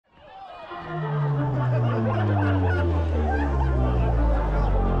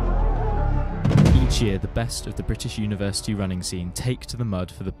Each year, the best of the British university running scene take to the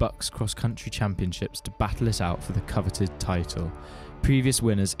mud for the BUCS Cross Country Championships to battle it out for the coveted title. Previous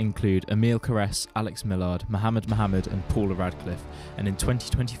winners include Emil Caress, Alex Millard, Mohammed Mohammed and Paula Radcliffe, and in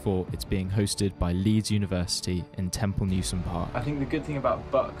 2024 it's being hosted by Leeds University in Temple Newsom Park. I think the good thing about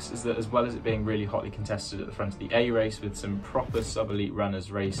BUCS is that as well as it being really hotly contested at the front of the A race with some proper sub-elite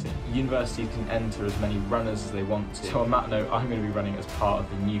runners racing, universities can enter as many runners as they want to. So on that note, I'm going to be running as part of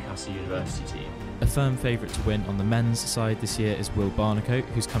the Newcastle University team. A firm favourite to win on the men's side this year is Will Barnacote,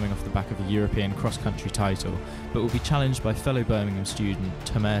 who's coming off the back of a European cross-country title, but will be challenged by fellow Birmingham student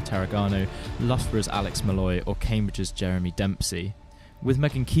Tomer Tarragano, Loughborough's Alex Malloy or Cambridge's Jeremy Dempsey. With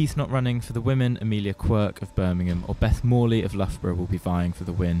Megan Keith not running for the women, Amelia Quirk of Birmingham or Beth Morley of Loughborough will be vying for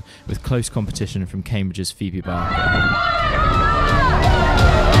the win, with close competition from Cambridge's Phoebe Barker.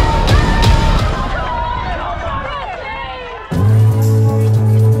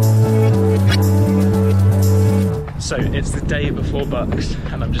 So it's the day before BUCS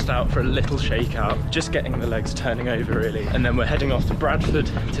and I'm just out for a little shakeout, just getting the legs turning over really. And then we're heading off to Bradford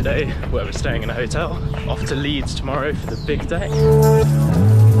today, where we're staying in a hotel, off to Leeds tomorrow for the big day.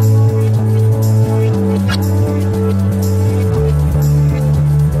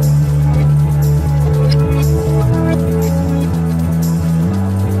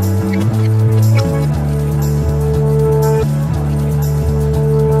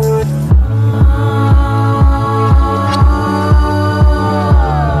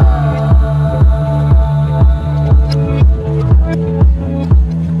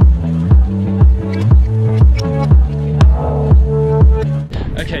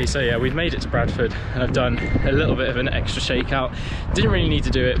 So yeah, we've made it to Bradford and I've done a little bit of an extra shakeout. Didn't really need to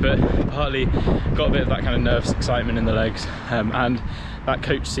do it, but partly got a bit of that kind of nervous excitement in the legs, and that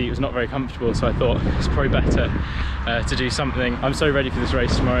coach seat was not very comfortable, so I thought it's probably better to do something. I'm so ready for this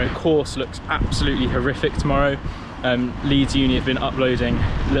race tomorrow. The course looks absolutely horrific tomorrow. Leeds Uni have been uploading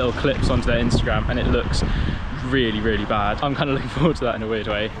little clips onto their Instagram and it looks really, really bad. I'm kind of looking forward to that in a weird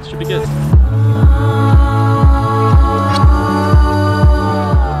way. It should be good.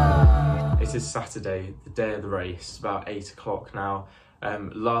 It is Saturday, the day of the race. It's about 8 o'clock now.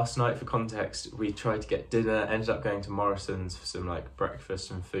 Last night, for context, we tried to get dinner, ended up going to Morrison's for some like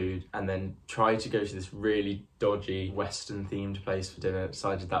breakfast and food, and then tried to go to this really dodgy Western themed place for dinner.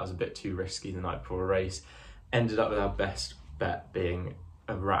 Decided that was a bit too risky the night before a race. Ended up with our best bet being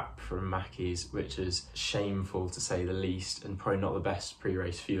a wrap from Mackey's, which is shameful to say the least, and probably not the best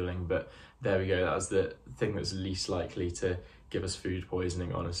pre-race fueling, but there we go. That was the thing that was least likely to give us food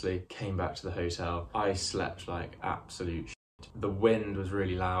poisoning, honestly. Came back to the hotel. I slept like absolute shit. The wind was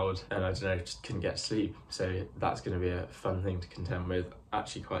really loud and I don't know, just couldn't get to sleep. So that's going to be a fun thing to contend with.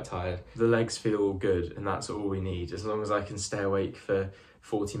 Actually quite tired. The legs feel all good and that's all we need. As long as I can stay awake for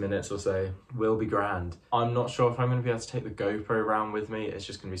 40 minutes or so, we'll be grand. I'm not sure if I'm going to be able to take the GoPro around with me. It's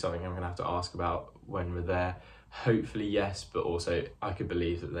just going to be something I'm going to have to ask about when we're there. Hopefully yes, but also I could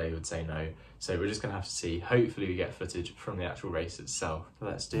believe that they would say no. So we're just going to have to see. Hopefully we get footage from the actual race itself. So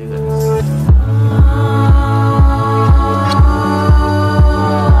let's do this.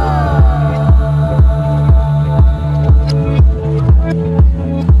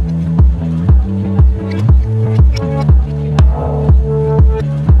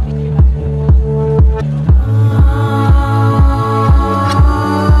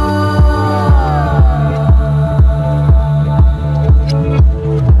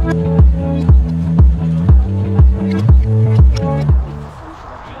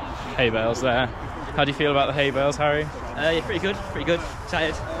 Hay bales there. How do you feel about the hay bales, Harry? Yeah, pretty good,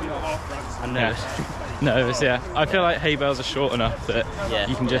 excited. I'm nervous. Yeah. Nervous, yeah. I feel like hay bales are short enough that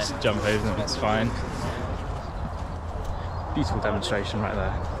you can just jump over them, it's fine. Beautiful demonstration right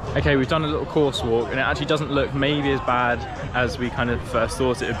there. Okay, we've done a little course walk and it actually doesn't look maybe as bad as we kind of first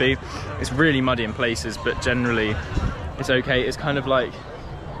thought it would be. It's really muddy in places, but generally it's okay. It's kind of like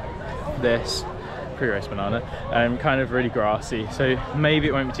this. Pre-race banana, kind of really grassy, so maybe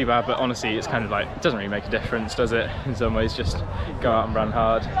it won't be too bad, but honestly it's kind of like, it doesn't really make a difference, does it? In some ways, just go out and run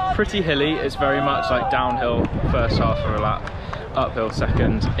hard. Pretty hilly. It's very much like downhill first half of a lap, uphill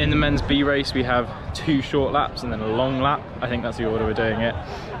second. In the men's B race we have 2 short laps and then a long lap. I think that's the order we're doing it.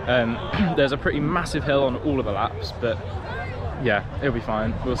 There's a pretty massive hill on all of the laps, but yeah, it'll be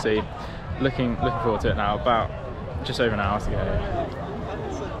fine, we'll see. Looking forward to it now. About just over an hour to go.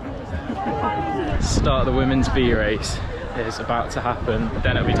 Start the women's B race is about to happen.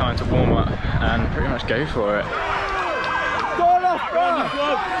 Then it'll be time to warm up and pretty much go for it. Go on, Loughborough!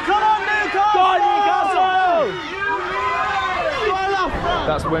 Come on, Newcastle! Go on, Newcastle!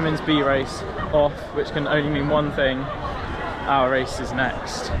 That's women's B race off, which can only mean one thing. Our race is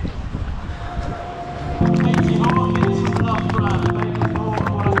next.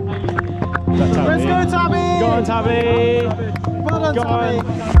 Tabby! Go on, Tabby! Well done, Tabby!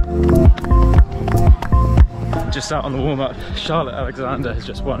 Just out on the warm-up, Charlotte Alexander has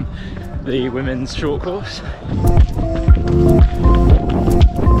just won the women's short course.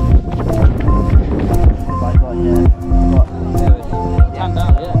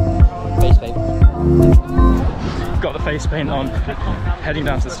 Got the face paint on, heading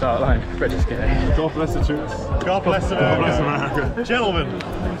down to the start line, ready to go. God bless the troops. God bless America. God bless America. Gentlemen,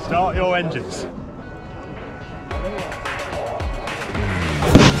 start your engines.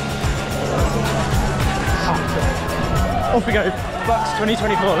 Off we go, BUCS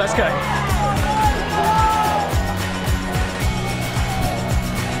 2024, let's go.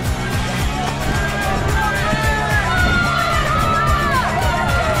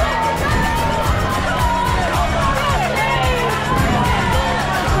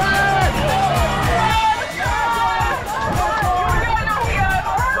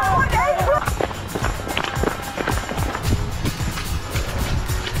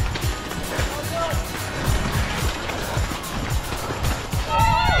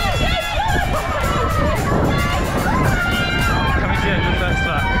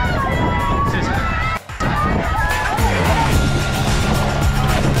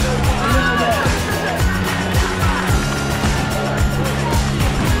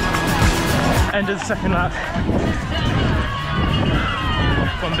 End of the second lap.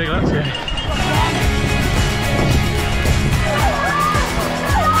 One big lap to go.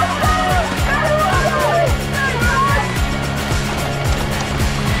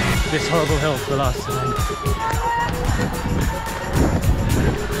 This horrible hill for the last time.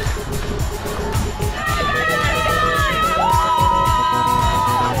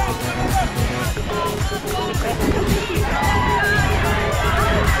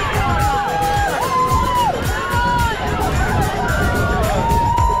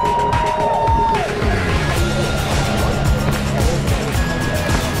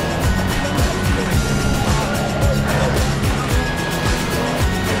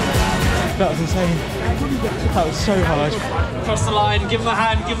 That was insane. That was so hard. Across the line, give him a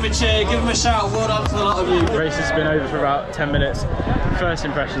hand, give him a cheer, give him a shout. Well done to the lot of you. The race has been over for about 10 minutes. First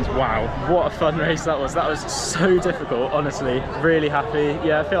impressions, wow, what a fun race that was. That was so difficult, honestly. Really happy.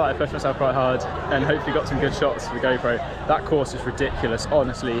 Yeah, I feel like I pushed myself quite hard and hopefully got some good shots for the GoPro. That course was ridiculous,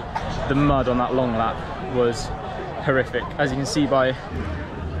 honestly. The mud on that long lap was horrific. As you can see by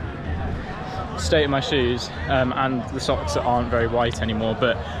state of my shoes and the socks that aren't very white anymore,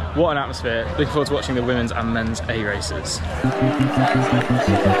 but what an atmosphere. Looking forward to watching the women's and men's A races.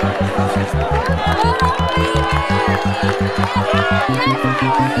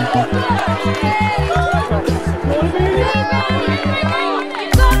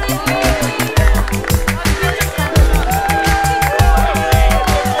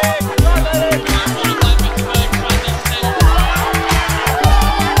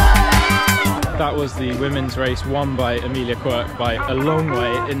 That was the women's race won by Amelia Quirk by a long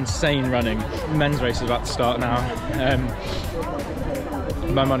way. Insane running. Men's race is about to start now.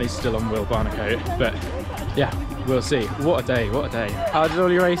 My money's still on Will Barnacote, but yeah, we'll see. What a day, what a day. How did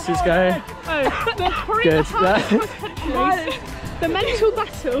all your races go? Oh, the 3.5 cross-country race, the mental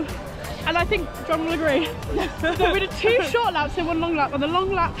battle, and I think John will agree. So we did 2 short laps and 1 long lap, and the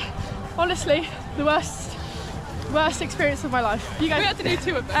long lap, honestly, the worst experience of my life. You guys had to do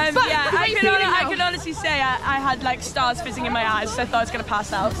 2 of them. Yeah, I can honestly say I had like stars fizzing in my eyes, so I thought I was going to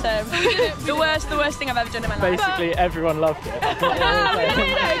pass out. So the worst thing I've ever done in my life. Basically, everyone loved it.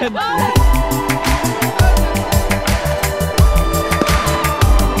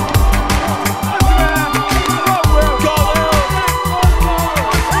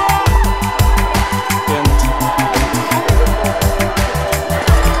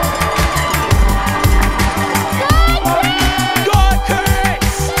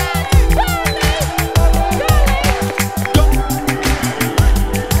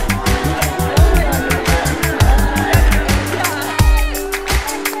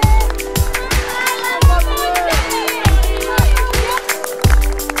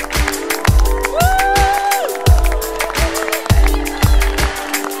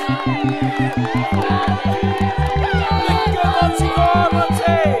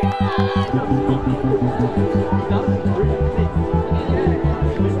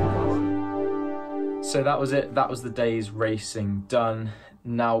 So that was it. That was the day's racing done.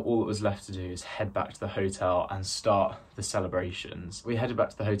 Now all that was left to do is head back to the hotel and start the celebrations. We headed back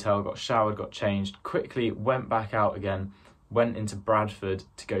to the hotel, got showered, got changed, quickly went back out again, went into Bradford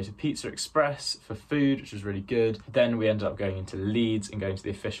to go to Pizza Express for food, which was really good. Then we ended up going into Leeds and going to the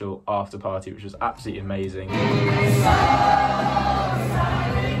official after party, which was absolutely amazing.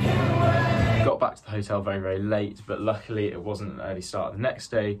 Got back to the hotel very, very late, but luckily it wasn't an early start the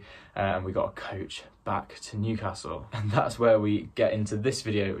next day, and we got a coach back to Newcastle. And that's where we get into this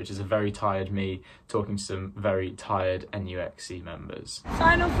video, which is a very tired me talking to some very tired NUXC members.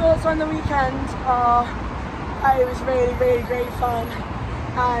 Final thoughts on the weekend are it was really, really great fun,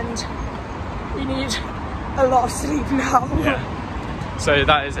 and we need a lot of sleep now. Yeah. So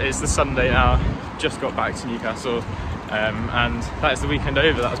it's the Sunday now, just got back to Newcastle, and that is the weekend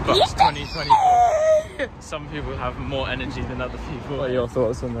over. That was BUCS 2024. Some people have more energy than other people. What are your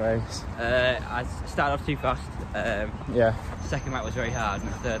thoughts on the race? I started off too fast. Yeah. Second lap was very hard,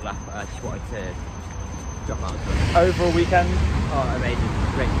 and the third lap I just wanted to drop out. Overall weekend? Oh, amazing.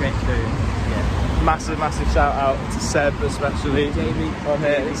 Great to do. Yeah. Massive shout out to Seb especially. Jamie. On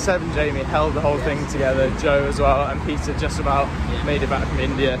here. Seb and Jamie held the whole thing together. Joe as well, and Peter just about made it back from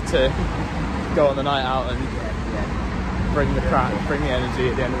India to go on the night out and bring the crack, bring the energy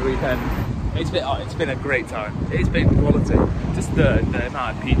at the end of the weekend. It's been a great time. It's been quality. Just the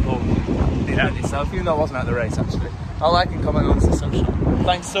amount of people, the event itself, even though I wasn't at the race actually. I like and comment on the social.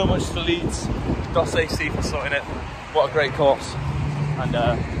 Thanks so much to Leeds, BUCS AC for sorting it. What a great course. And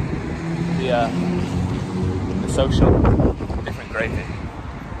the social, different gravy.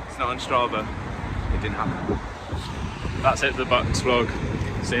 It's not on Strava. It didn't happen. That's it for the BUCS vlog.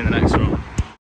 See you in the next one.